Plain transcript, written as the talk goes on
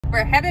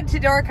We're headed to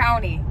Door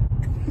County.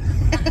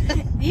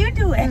 You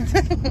do it.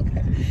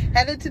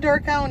 Headed to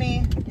Door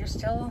County. You're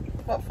still...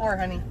 What for,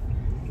 honey?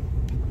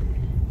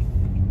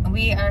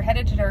 We are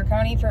headed to Door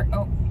County for...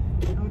 Oh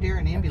dear,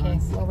 an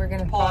ambulance. Okay, well, we're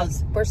gonna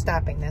pause. We're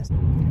stopping this.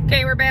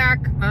 Okay, we're back.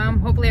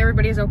 Hopefully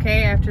everybody's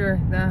okay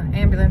after the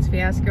ambulance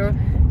fiasco.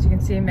 As you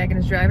can see, Megan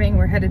is driving.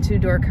 We're headed to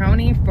Door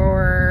County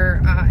for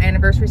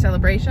anniversary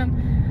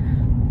celebration.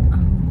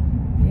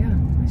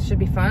 Yeah, it should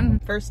be fun.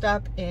 First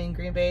stop in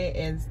Green Bay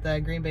is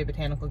the Green Bay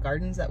Botanical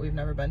Gardens that we've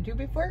never been to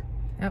before.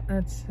 Yep,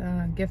 that's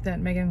a gift that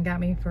Megan got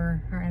me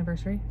for our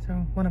anniversary. So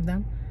one of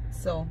them.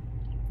 So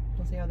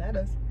we'll see how that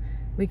is.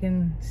 We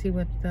can see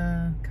what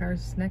the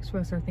cars next to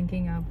us are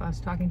thinking of us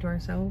talking to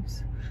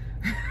ourselves.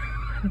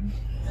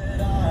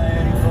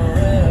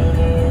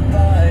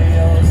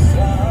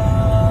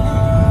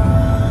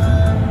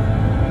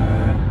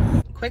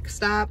 Quick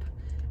stop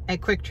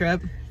at Quick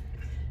Trip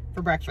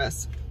for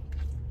breakfast.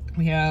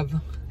 We have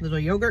little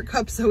yogurt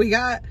cups that we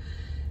got,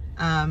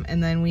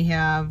 and then we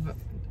have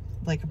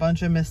like a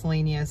bunch of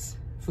miscellaneous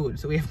food.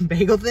 So we have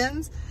bagel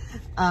thins,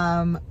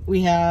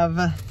 we have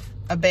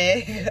a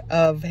bag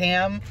of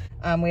ham,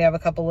 we have a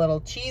couple little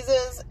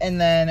cheeses,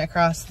 and then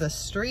across the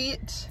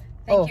street,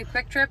 Thank you,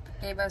 Quick Trip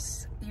gave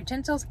us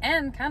utensils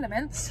and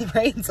condiments.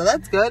 Right, so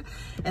that's good.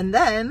 And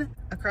then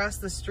across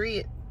the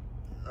street,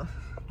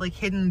 like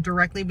hidden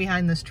directly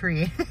behind this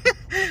tree,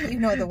 You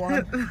know the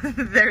one.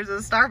 there's a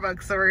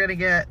Starbucks, so we're gonna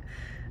get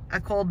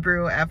a cold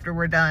brew after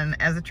we're done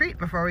as a treat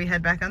before we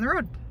head back on the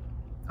road.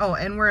 Oh,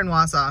 and we're in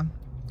Wausau,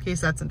 in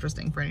case that's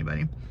interesting for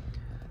anybody.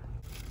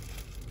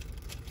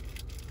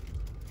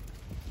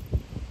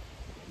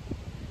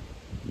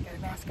 Got a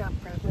mask up,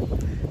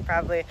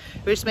 Probably.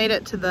 We just made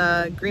it to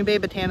the Green Bay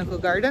Botanical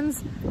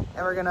Gardens, and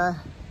we're gonna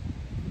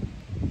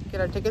get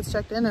our tickets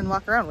checked in and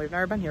walk around. We've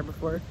never been here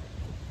before,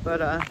 but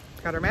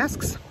got our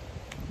masks.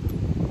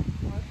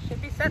 Well,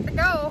 should be set to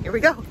go. Here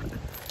we go.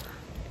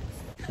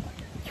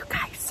 You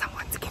guys,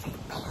 someone's getting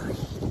married.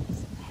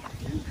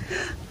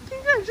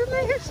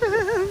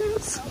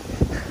 Congratulations.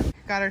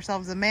 Got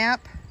ourselves a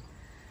map.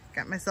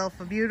 Got myself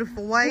a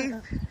beautiful wife.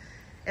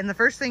 And the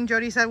first thing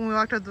Jody said when we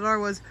walked out the door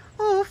was,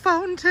 "Oh,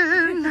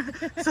 fountain."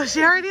 So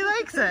she already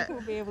likes it.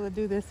 We'll be able to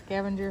do this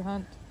scavenger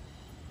hunt.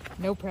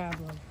 No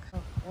problem.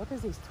 Oh, what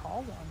is these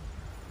tall ones?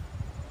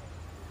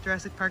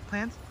 Jurassic Park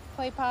plants.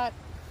 Clay pot.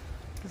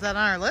 Is that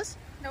on our list?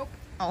 Nope.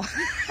 Oh.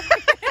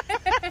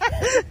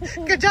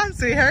 Good job,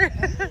 sweetheart.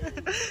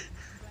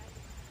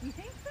 You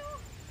think so?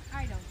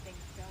 I don't think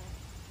so.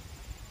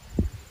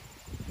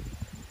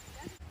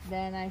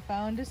 Then I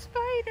found a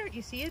spider.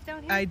 You see it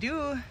down here? I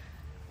do.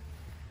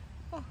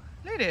 Oh,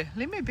 lady,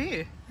 let me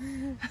be.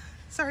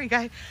 Sorry,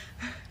 guy.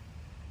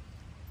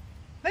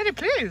 Lady,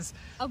 please.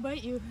 I'll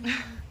bite you.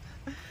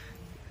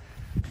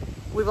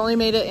 We've only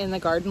made it in the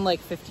garden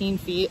like 15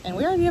 feet, and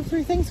we already have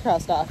 3 things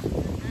crossed off.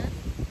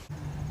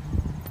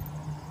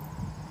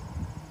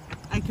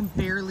 I can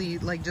barely,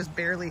 like, just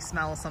barely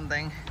smell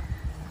something.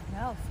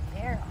 Smells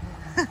terrible.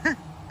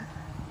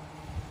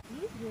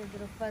 These weird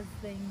little fuzz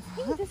things.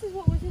 Hey, this is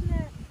what was in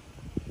there.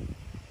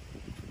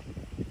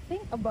 I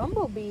think a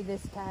bumblebee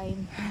this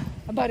time.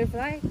 A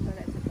butterfly? Oh,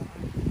 that's a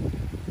bumblebee.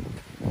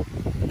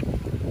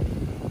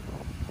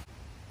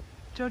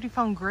 Jody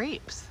found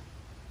grapes.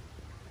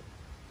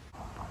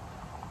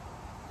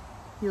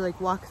 You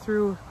like walk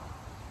through.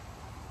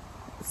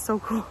 It's so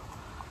cool.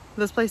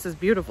 This place is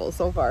beautiful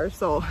so far,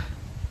 so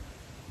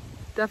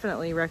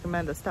definitely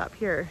recommend a stop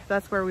here.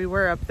 That's where we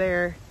were up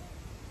there.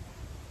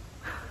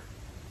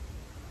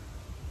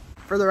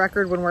 For the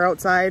record, when we're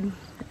outside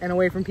and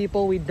away from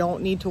people, we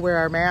don't need to wear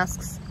our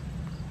masks,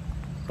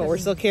 but we're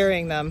still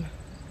carrying them.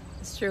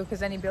 It's true,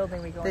 because any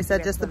building we go They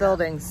said just the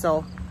buildings,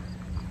 so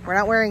we're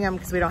not wearing them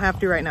because we don't have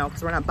to right now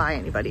because we're not by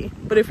anybody.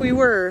 But if we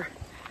were,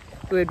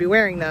 we would be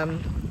wearing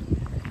them.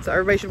 So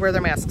everybody should wear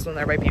their masks when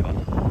they're by people.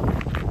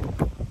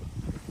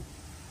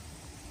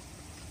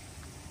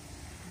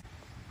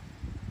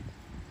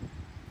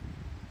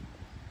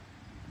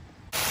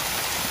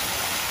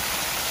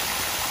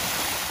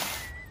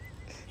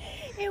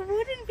 It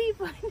wouldn't be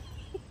funny,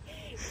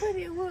 but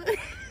it would.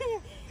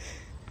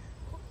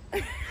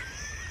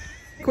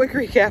 Quick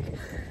recap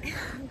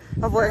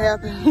of what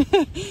happened.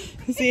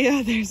 See,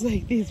 yeah, there's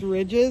like these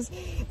ridges.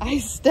 I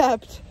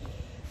stepped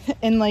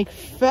and like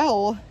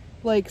fell,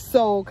 like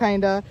so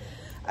kinda.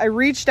 I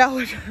reached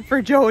out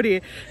for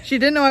Jody. She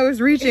didn't know I was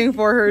reaching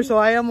for her, so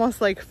I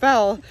almost like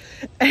fell.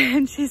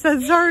 And she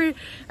said, "Sorry,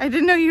 I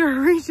didn't know you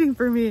were reaching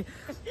for me."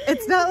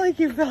 It's not like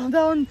you fell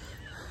down.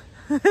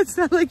 It's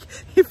not like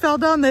you fell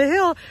down the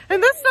hill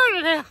and this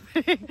started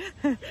happening.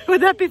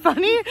 Would that be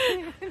funny?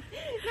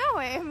 No,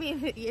 I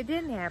mean, it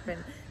didn't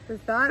happen. The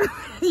thought of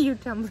you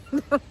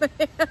tumbling down the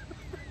hill.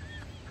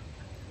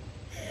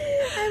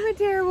 I'm a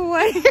terrible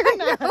wife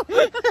now.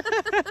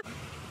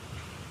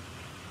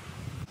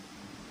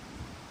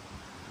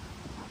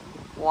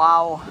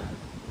 Wow.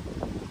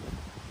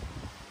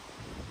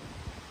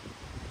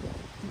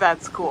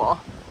 That's cool.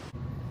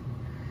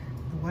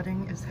 The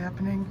wedding is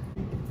happening.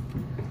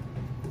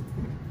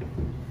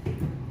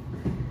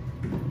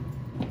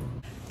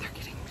 They're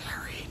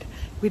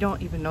We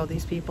don't even know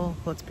these people,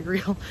 let's be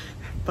real,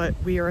 but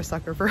we are a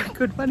sucker for a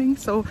good wedding,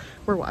 so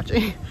we're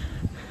watching.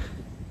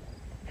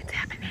 It's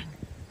happening.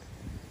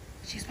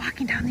 She's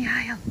walking down the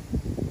aisle.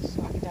 She's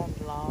walking down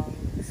the long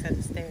set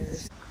of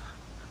stairs.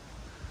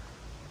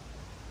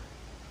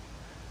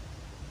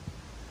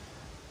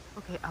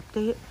 Okay,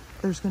 update.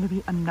 There's gonna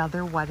be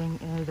another wedding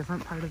in a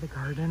different part of the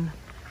garden.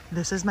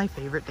 This is my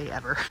favorite day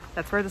ever.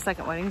 That's where the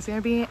second wedding is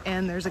gonna be,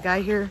 and there's a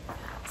guy here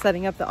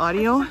setting up the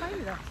audio.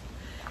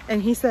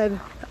 And he said,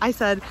 I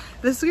said,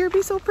 this is gonna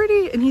be so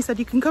pretty. And he said,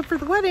 you can come for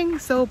the wedding.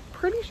 So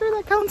pretty sure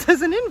that counts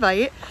as an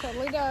invite.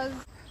 Totally does.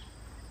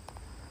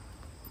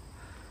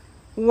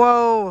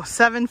 Whoa,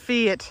 7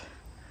 feet.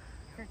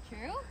 For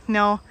true?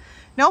 No,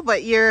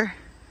 but you're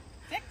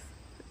 6?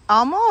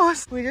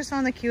 almost. We just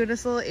found the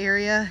cutest little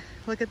area.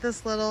 Look at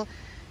this little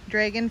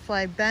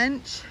dragonfly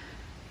bench.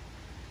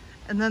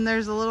 And then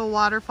there's a little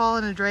waterfall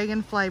and a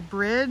dragonfly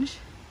bridge.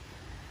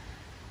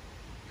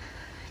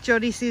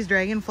 Jody sees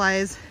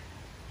dragonflies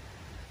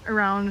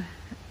around,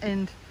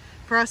 and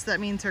for us that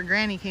means her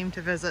granny came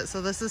to visit,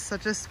 so this is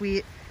such a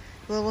sweet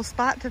little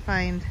spot to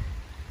find.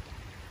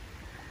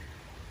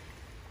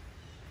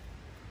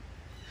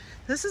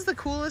 This is the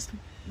coolest,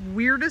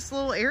 weirdest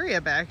little area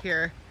back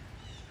here.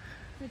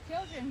 It's a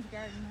children's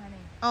garden, honey.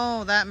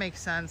 Oh, that makes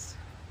sense.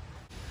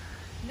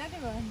 Another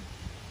one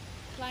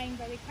flying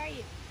by the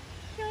kite.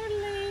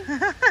 Totally.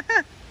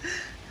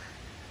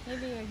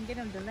 Maybe I can get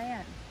them to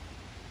land.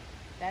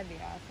 That'd be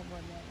awesome,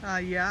 wouldn't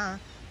it? Yeah.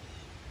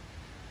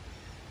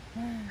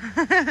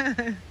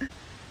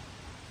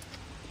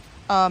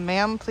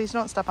 Ma'am, please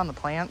don't step on the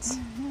plants.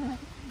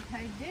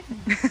 I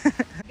didn't.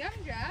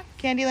 Gumdrop.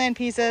 Candyland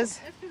pieces.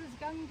 That's because it's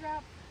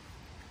gumdrop.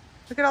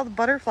 Look at all the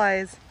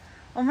butterflies.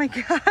 Oh my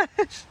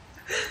gosh.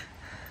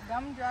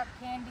 Gumdrop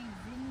candy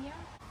zinnia.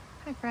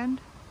 Hi, friend.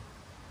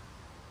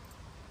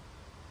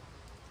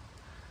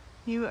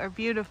 You are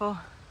beautiful.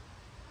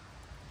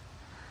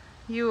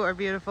 You are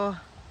beautiful.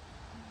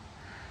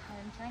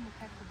 I'm trying to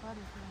catch the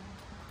butterfly.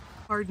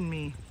 Pardon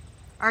me.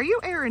 Are you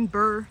Aaron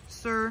Burr,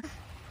 sir?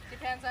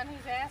 Depends on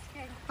who's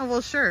asking. Oh,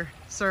 well, sure,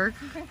 sir.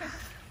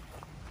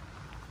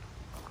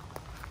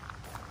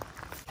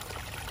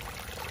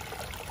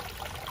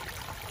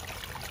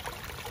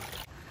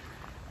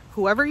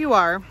 Whoever you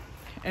are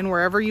and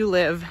wherever you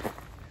live,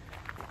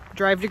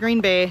 drive to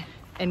Green Bay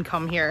and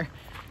come here.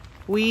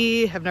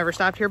 We have never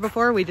stopped here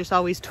before. We just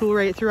always tool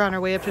right through on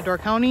our way up to Door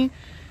County,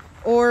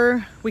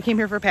 or we came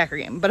here for a Packer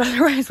game. But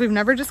otherwise, we've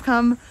never just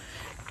come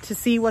to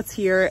see what's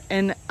here.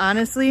 And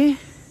honestly,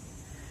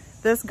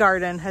 this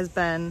garden has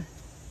been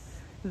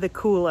the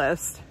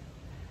coolest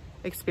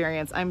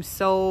experience. I'm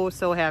so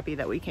happy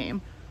that we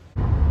came.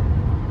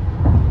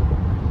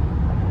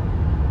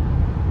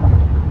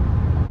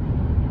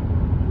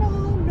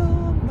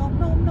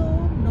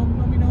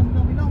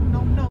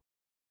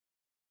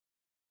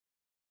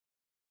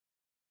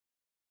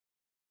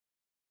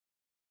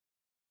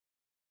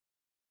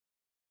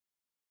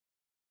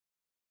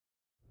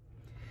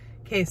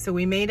 Okay, so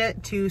we made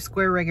it to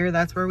Square Rigger.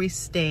 That's where we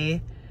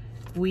stay.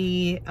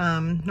 We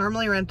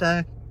normally rent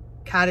a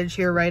cottage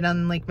here right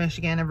on Lake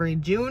Michigan every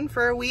June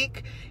for a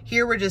week.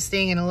 Here we're just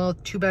staying in a little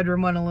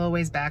 2-bedroom one a little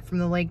ways back from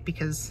the lake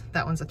because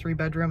that one's a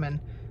 3-bedroom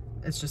and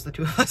it's just the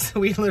two of us. So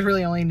we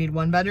literally only need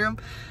 1 bedroom.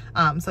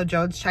 So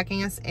Joe's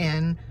checking us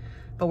in,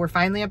 but we're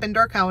finally up in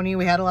Door County.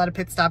 We had a lot of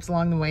pit stops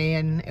along the way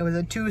and it was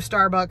a 2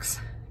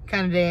 Starbucks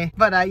kind of day.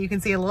 But you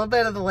can see a little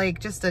bit of the lake,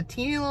 just a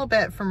teeny little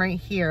bit from right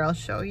here. I'll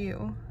show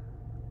you.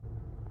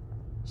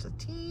 Just a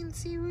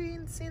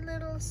teensy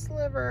little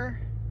sliver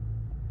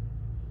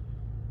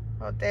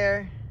out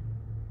there.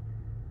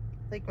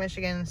 Lake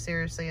Michigan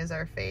seriously is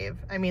our fave.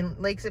 I mean,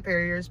 Lake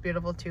Superior is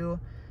beautiful too,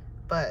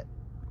 but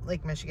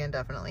Lake Michigan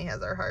definitely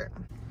has our heart.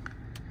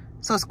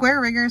 So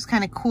Square Rigger is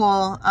kind of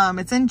cool.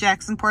 It's in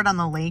Jacksonport on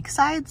the lake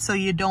side, so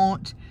you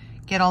don't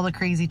get all the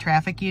crazy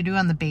traffic you do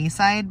on the bay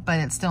side, but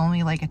it's still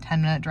only like a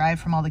 10-minute drive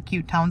from all the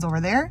cute towns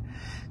over there.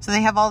 So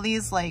they have all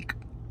these like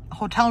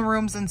hotel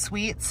rooms and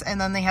suites,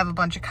 and then they have a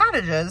bunch of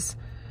cottages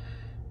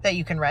that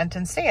you can rent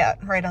and stay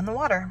at right on the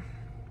water.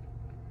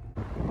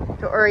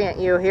 To orient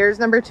you, here's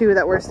number 2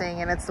 that we're staying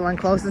in. It's the one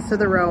closest to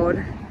the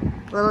road.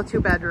 Little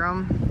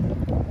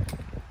 2-bedroom.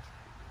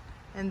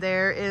 And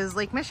there is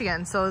Lake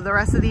Michigan. So the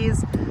rest of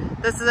these,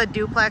 this is a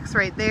duplex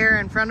right there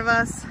in front of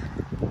us.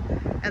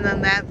 And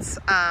then that's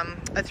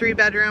a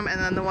 3-bedroom.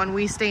 And then the one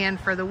we stay in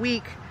for the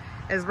week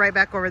is right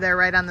back over there,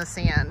 right on the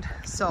sand.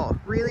 So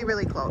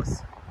really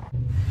close.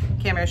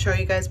 Okay, I'm gonna show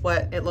you guys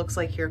what it looks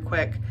like here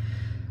quick.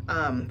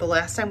 The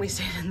last time we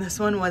stayed in this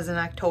one was in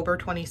October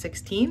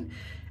 2016.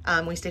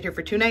 We stayed here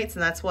for 2 nights,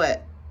 and that's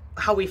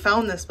how we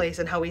found this place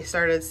and how we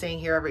started staying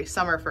here every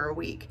summer for a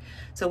week.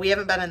 So we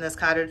haven't been in this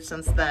cottage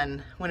since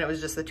then, when it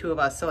was just the 2 of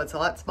us. So it's a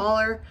lot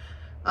smaller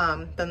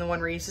than the one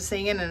we're used to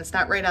staying in, and it's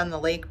not right on the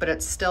lake, but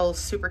it's still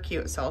super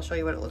cute. So I'll show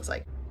you what it looks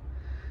like.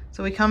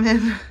 So we come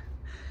in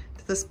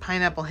to this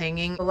pineapple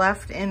hanging.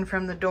 Left in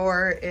from the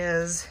door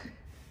is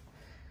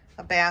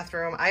a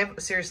bathroom. I have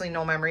seriously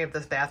no memory of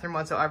this bathroom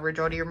whatsoever.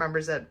 Jody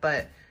remembers it,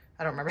 but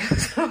I don't remember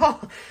this at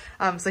all.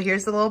 So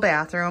here's the little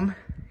bathroom.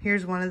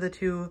 Here's one of the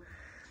 2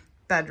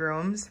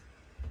 bedrooms.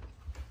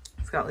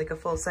 It's got like a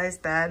full-size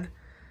bed.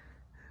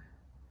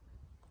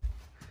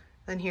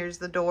 Then here's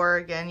the door.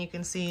 Again, you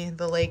can see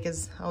the lake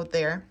is out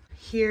there.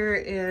 Here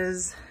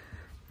is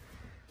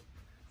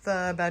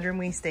the bedroom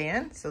we stay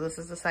in. So this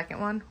is the second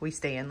one we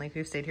stay in. Like,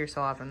 we've stayed here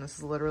so often. This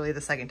is literally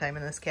the second time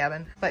in this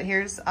cabin. But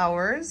here's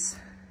ours.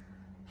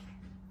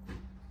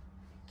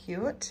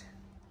 Cute.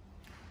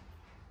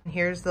 And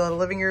here's the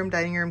living room,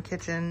 dining room,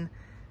 kitchen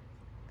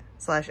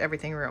 /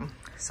 everything room.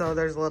 So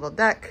there's a little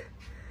deck.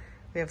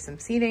 We have some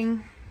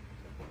seating.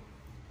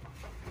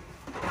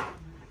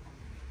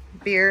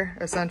 Beer,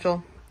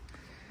 essential.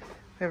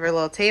 We have our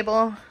little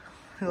table,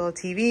 a little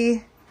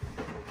TV,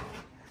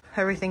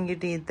 everything you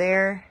need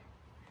there.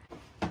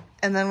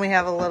 And then we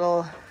have a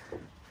little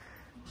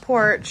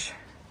porch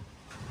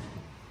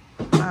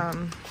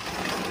out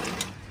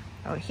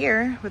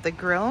here with a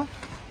grill.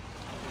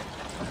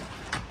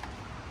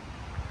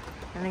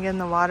 And again,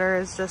 the water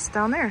is just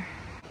down there.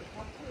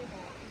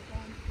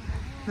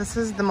 This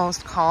is the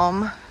most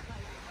calm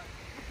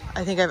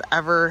I think I've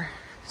ever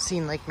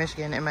seen Lake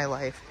Michigan in my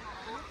life.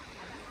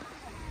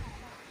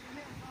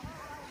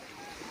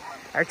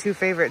 Our 2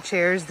 favorite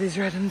chairs, these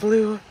red and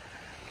blue.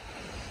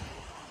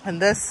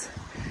 And this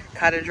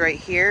cottage right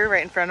here,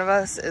 right in front of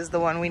us, is the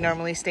one we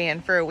normally stay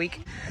in for a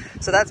week.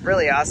 So that's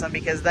really awesome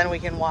because then we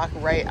can walk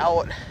right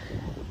out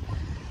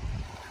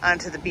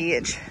onto the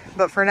beach.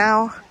 But for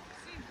now,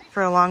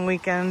 for a long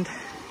weekend,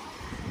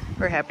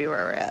 we're happy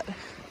where we're at.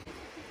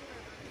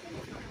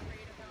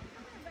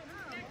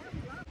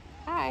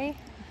 Hi.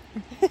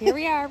 Here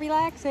we are,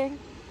 relaxing.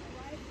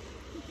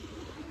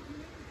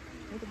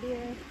 With a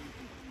beer.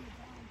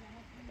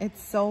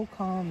 It's so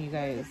calm, you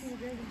guys.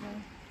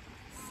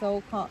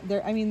 So calm.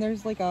 There, I mean,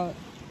 there's like a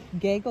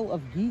gaggle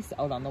of geese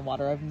out on the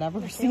water. I've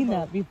never seen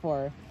that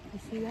before. You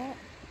see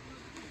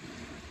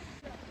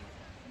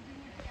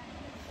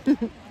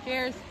that?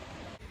 Cheers.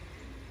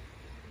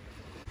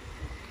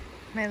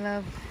 My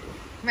love,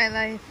 my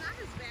life,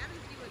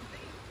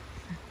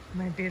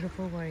 my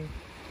beautiful wife,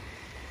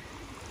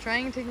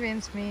 trying to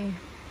convince me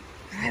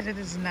that it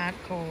is not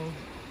cold.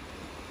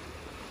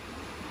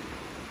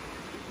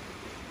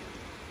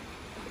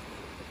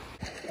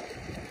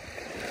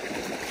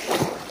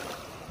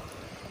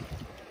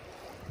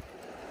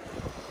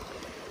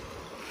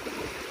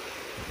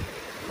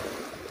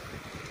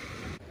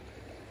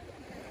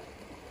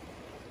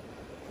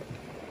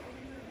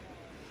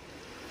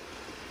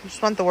 I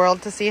just want the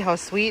world to see how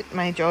sweet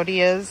my Jody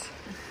is.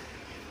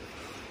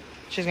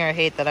 She's gonna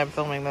hate that I'm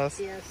filming this.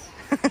 Yes.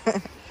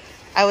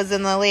 I was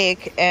in the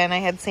lake and I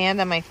had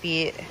sand on my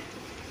feet,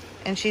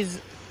 and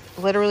she's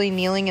literally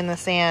kneeling in the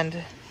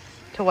sand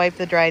to wipe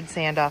the dried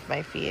sand off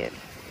my feet.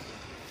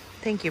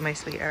 Thank you, my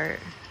sweetheart.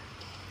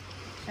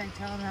 Can I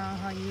tell now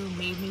how you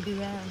made me do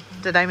that?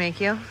 Did I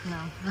make you? No.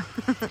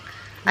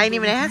 I didn't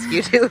even ask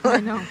you to.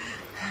 I know.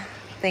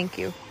 Thank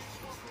you.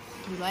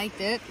 You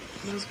liked it.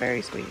 It was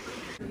very sweet.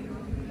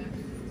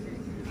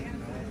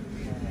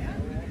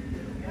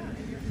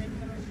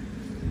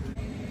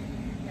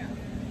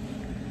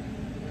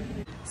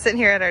 Sitting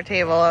here at our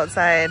table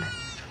outside.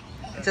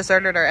 Just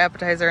ordered our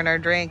appetizer and our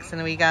drinks,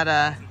 and we got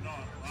a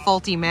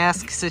faulty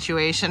mask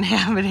situation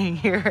happening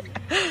here.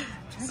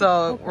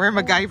 So we're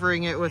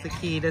MacGyvering it with a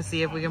key to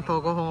see if we can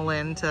poke a hole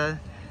in to...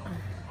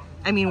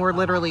 I mean, we're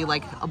literally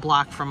like a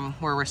block from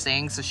where we're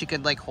staying, so she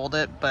could like hold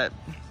it, but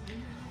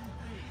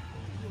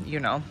you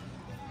know.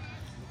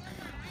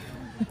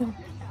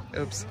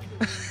 Oops.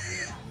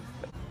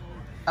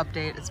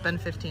 Update, it's been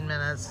 15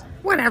 minutes.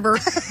 Whatever.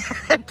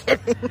 I'm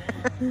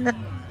kidding.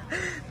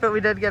 But we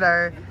did get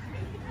our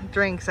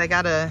drinks. I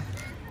got a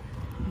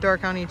Door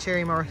County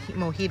cherry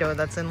mojito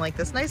that's in like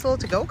this nice little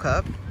to-go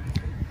cup.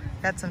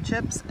 Got some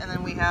chips, and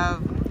then we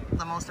have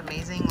the most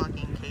amazing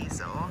looking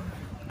queso. Oh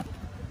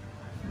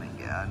my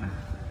god.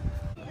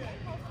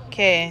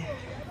 Okay.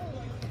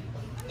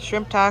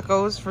 Shrimp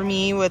tacos for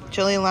me with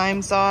chili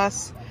lime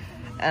sauce,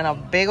 and a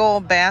big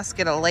old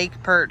basket of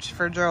lake perch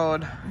for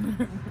Jode.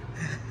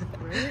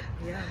 Right?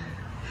 Yeah.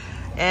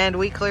 And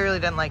we clearly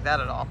didn't like that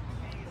at all.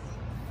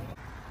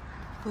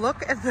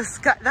 Look at the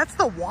sky. That's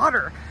the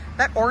water.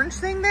 That orange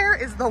thing there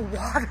is the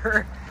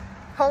water.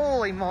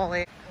 Holy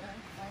moly.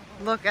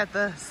 Look at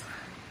this.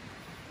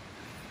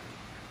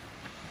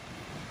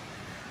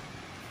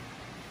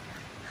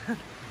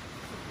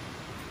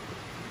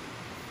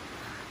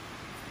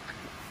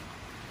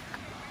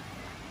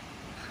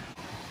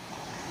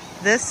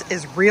 This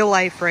is real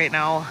life right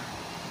now.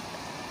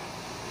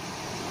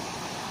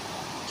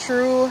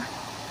 True,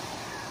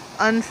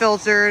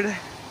 unfiltered.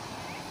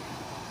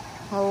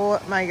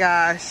 Oh my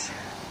gosh.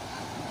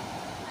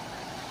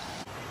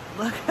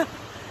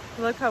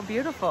 Look how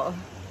beautiful.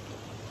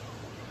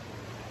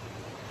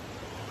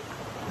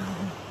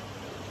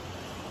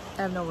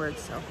 I have no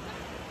words, so.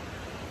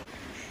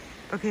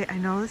 Okay, I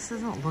know this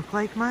doesn't look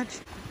like much.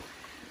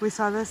 We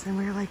saw this and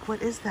we were like,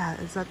 what is that?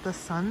 Is that the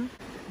sun?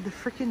 The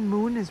freaking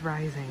moon is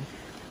rising.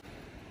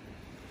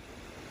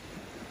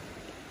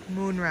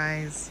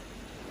 Moonrise.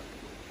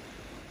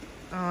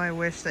 Oh, I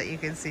wish that you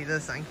could see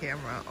this on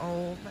camera.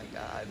 Oh my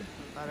God.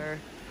 Better.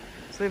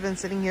 So we've been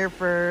sitting here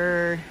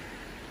for,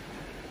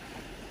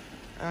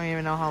 I don't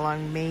even know how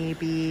long,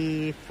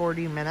 maybe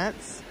 40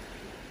 minutes.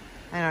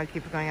 I know I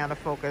keep going out of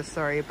focus,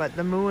 sorry, but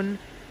the moon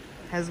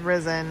has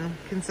risen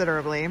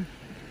considerably.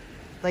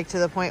 Like to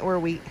the point where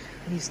you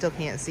still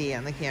can't see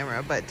on the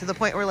camera, but to the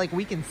point where like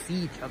we can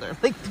see each other,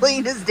 like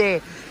plain as day.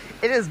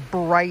 It is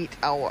bright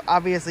out.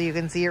 Obviously you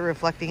can see it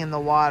reflecting in the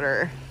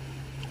water.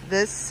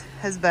 This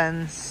has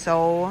been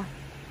so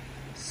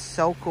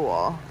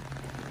cool.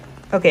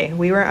 Okay,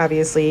 we were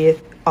obviously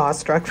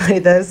awestruck by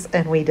this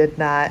and we did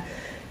not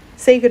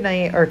say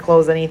goodnight or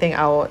close anything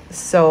out.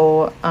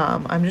 So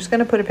I'm just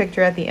gonna put a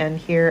picture at the end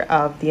here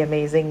of the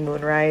amazing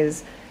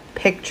moonrise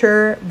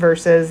picture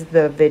versus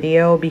the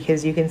video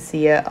because you can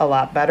see it a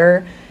lot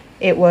better.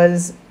 It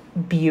was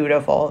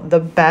beautiful. The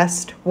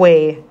best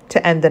way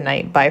to end the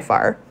night by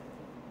far.